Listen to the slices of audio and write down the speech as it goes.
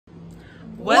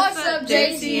What's up,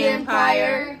 JC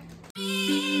Empire?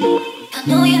 I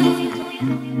know you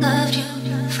loved you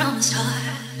from the start.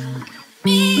 I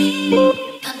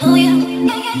know you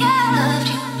loved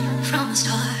you from the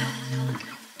start.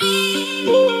 I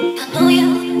know you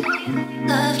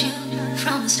loved you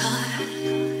from the start.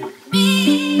 I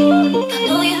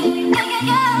know you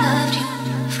loved you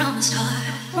from the start.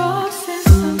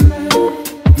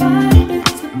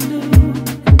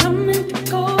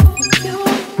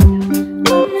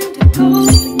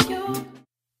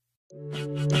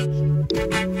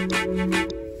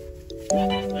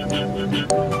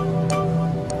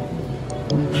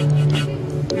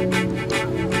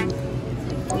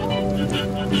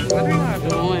 What are y'all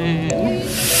doing?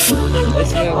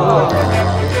 Let's go.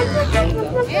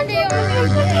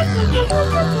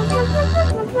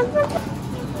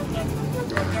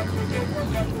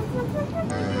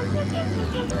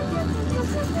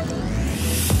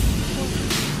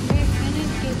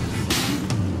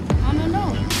 I don't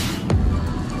know.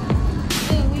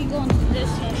 So we going to this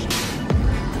session.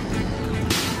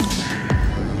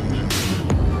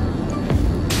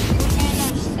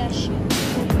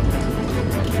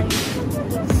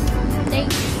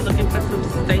 Looking for some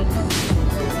steaks.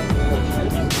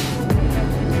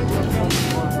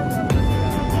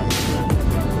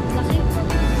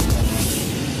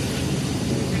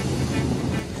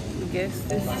 I guess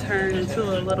this turned into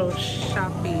a little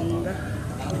shopping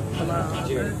vlog.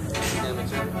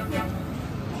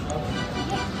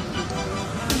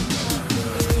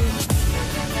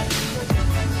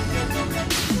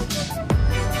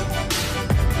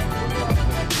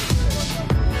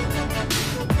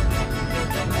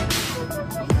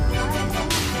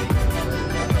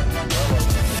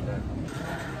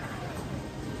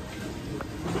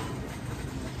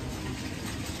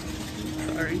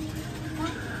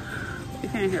 We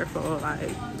came here for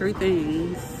like 3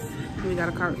 things. We got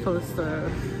a cart full of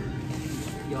stuff.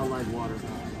 Y'all like water?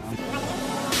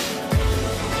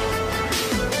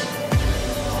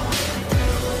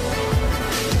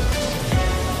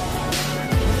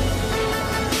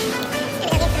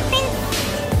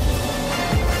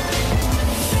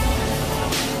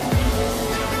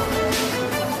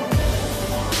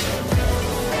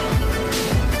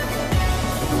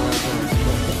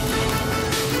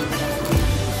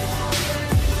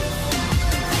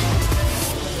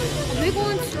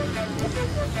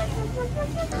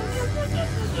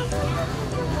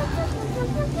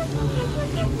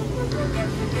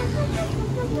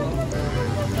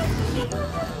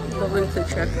 Going to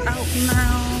check out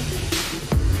now.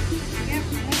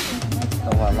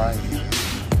 Oh, I like.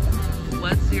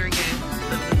 What's your guess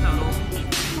of the total?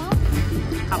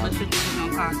 How much you think it's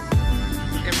gonna cost?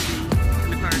 Everything in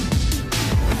the cart.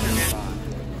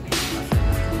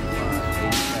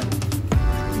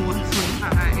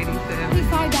 $125.87.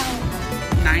 $35.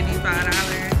 $95.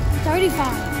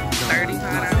 $35. $35.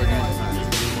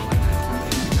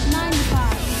 $95.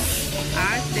 I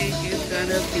think it's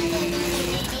gonna be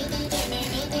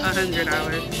 $100.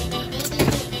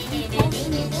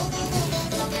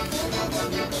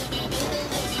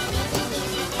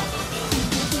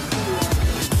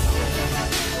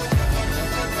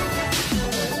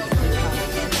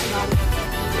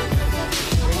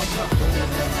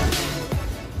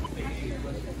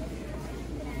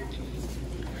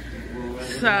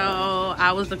 So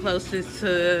I was the closest to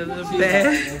the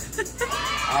best.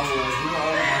 I was, you know,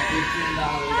 my $15, I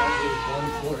was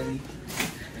 $140,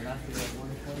 and I said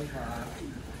 $125.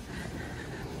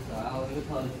 So I was the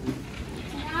closest.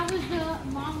 And I was the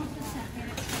mom was the second.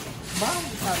 Mom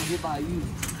was trying to get by you.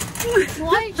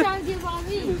 Why are you trying to get by It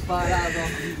me? was $5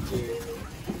 off you.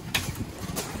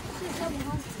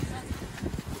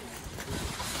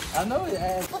 I know it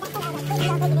asked.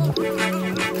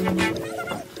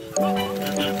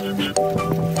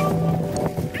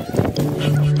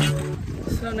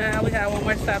 So now we have one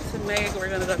more stop to make. We're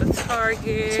gonna go to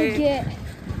Target To get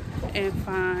and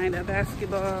find a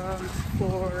basketball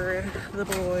for the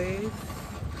boys.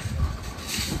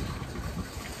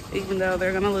 Even though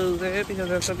they're gonna lose it because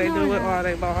that's what they do with all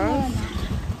their balls.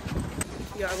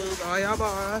 Y'all lose all y'all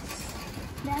balls.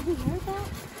 Daddy heard that?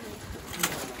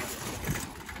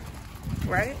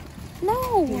 Right?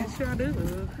 No. Yes, y'all do.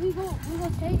 We go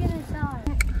take it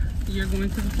inside. You're going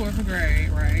to the 4th grade,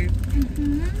 right?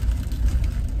 Mm-hmm.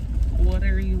 What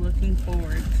are you looking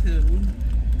forward to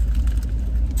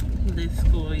this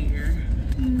school year?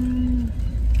 I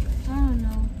don't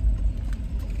know.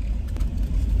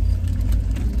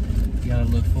 You gotta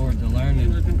look forward to You're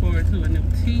learning. looking forward to a new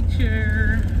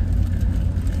teacher,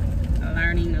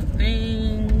 learning new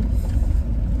things,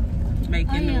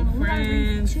 making new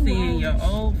friends, seeing your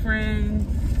old friends.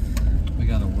 We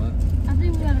got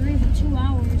 2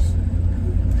 hours.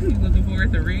 You looking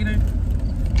forward to reading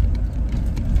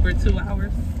for 2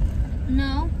 hours?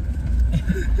 No.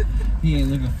 He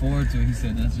ain't looking forward to it. He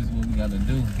said that's just what we gotta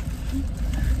do.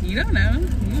 You don't know.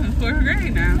 You're in 4th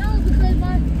grade now. No, because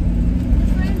my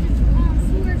friends on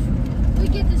 4th, we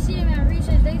get to see them at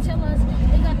recess. They tell us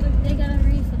they gotta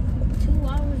read for 2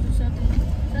 hours or something like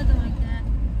that.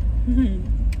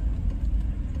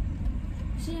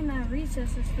 See them at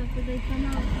recess and stuff, but they come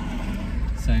out.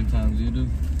 Same times you do?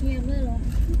 Yeah, little.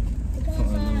 They For a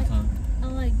come little out time.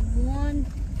 at like 1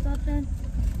 something.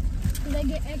 And they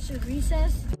get extra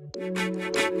recess.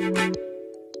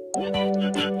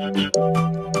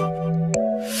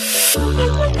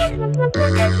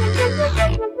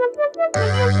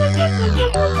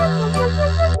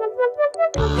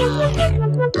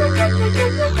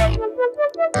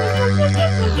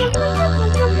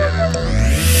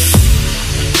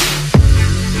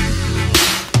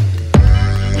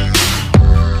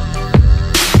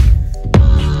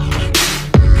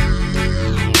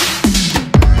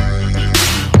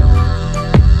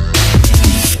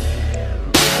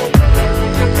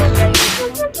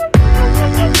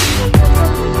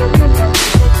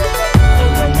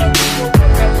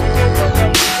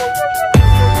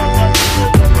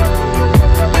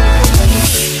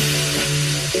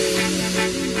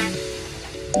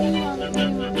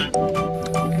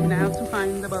 Now to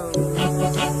find the boat.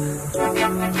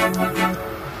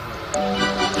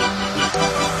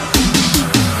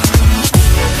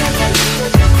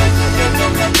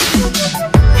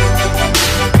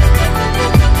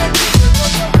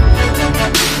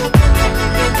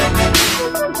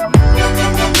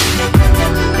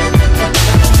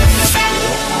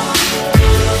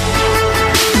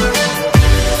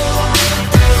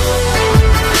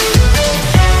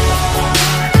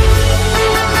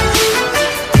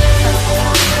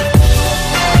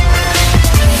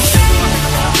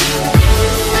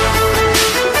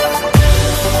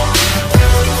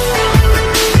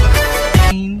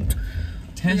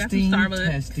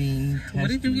 Testing. What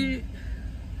did you get?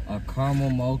 A caramel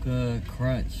mocha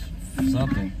crunch.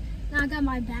 Something. Now I got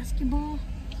my basketball.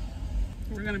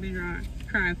 We're gonna be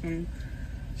trying some.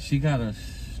 She got a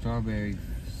strawberry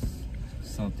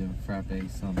something, frappe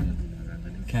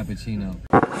something. Cappuccino.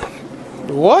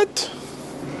 What?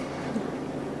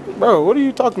 Bro, what are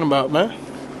you talking about, man?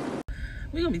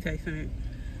 We're gonna be tasting it.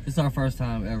 It's our first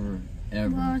time ever.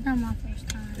 Well, it's not my first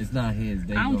time. It's not his.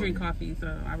 I don't drink coffee,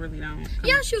 so I really don't.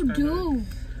 Yes, you do.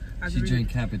 She drink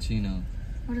cappuccino.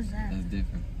 What is that? That's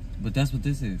different. But that's what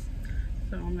this is.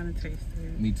 So I'm gonna taste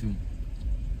it. Me too.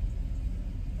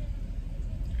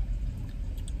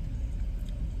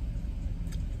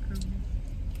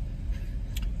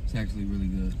 It's actually really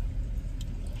good.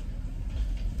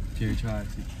 Jerry, try it.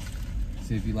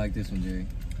 See if you like this one, Jerry.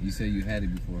 You said you had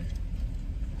it before.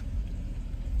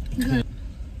 Good.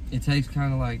 It tastes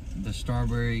kind of like the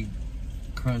strawberry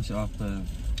crunch off the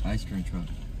ice cream truck.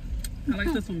 I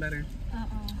like this one better. Alright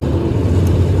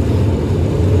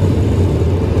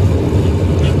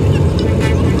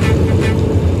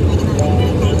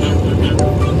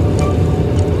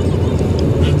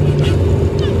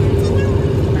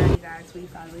guys, we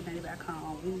finally made it back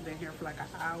home. We've been here for like an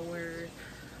hour.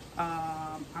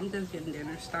 I'm just getting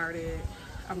dinner started.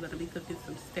 I'm gonna be cooking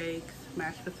some steaks,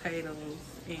 mashed potatoes,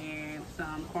 and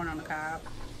some corn on the cob.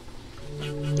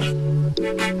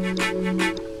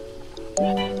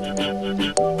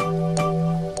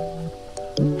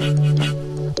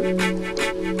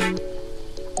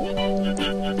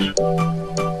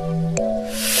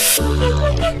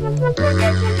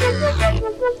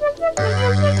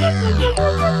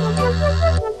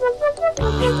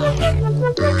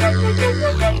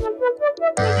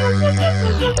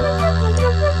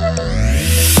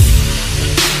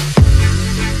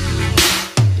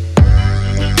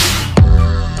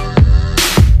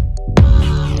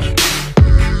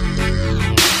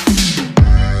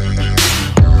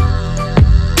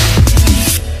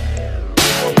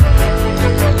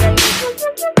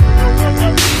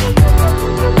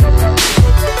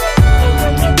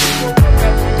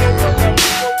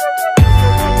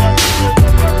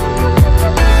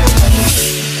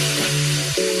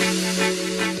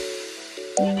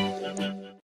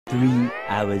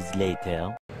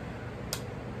 Later.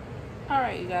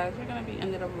 Alright you guys, we're going to be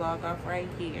ending the vlog off right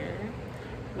here.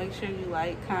 Make sure you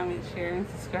like, comment, share, and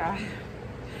subscribe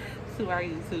to our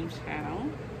YouTube channel.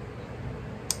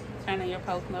 Turn on your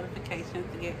post notifications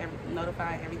to get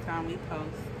notified every time we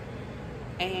post.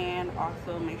 And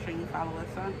also make sure you follow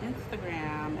us on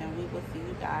Instagram. And we will see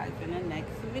you guys in the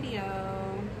next video.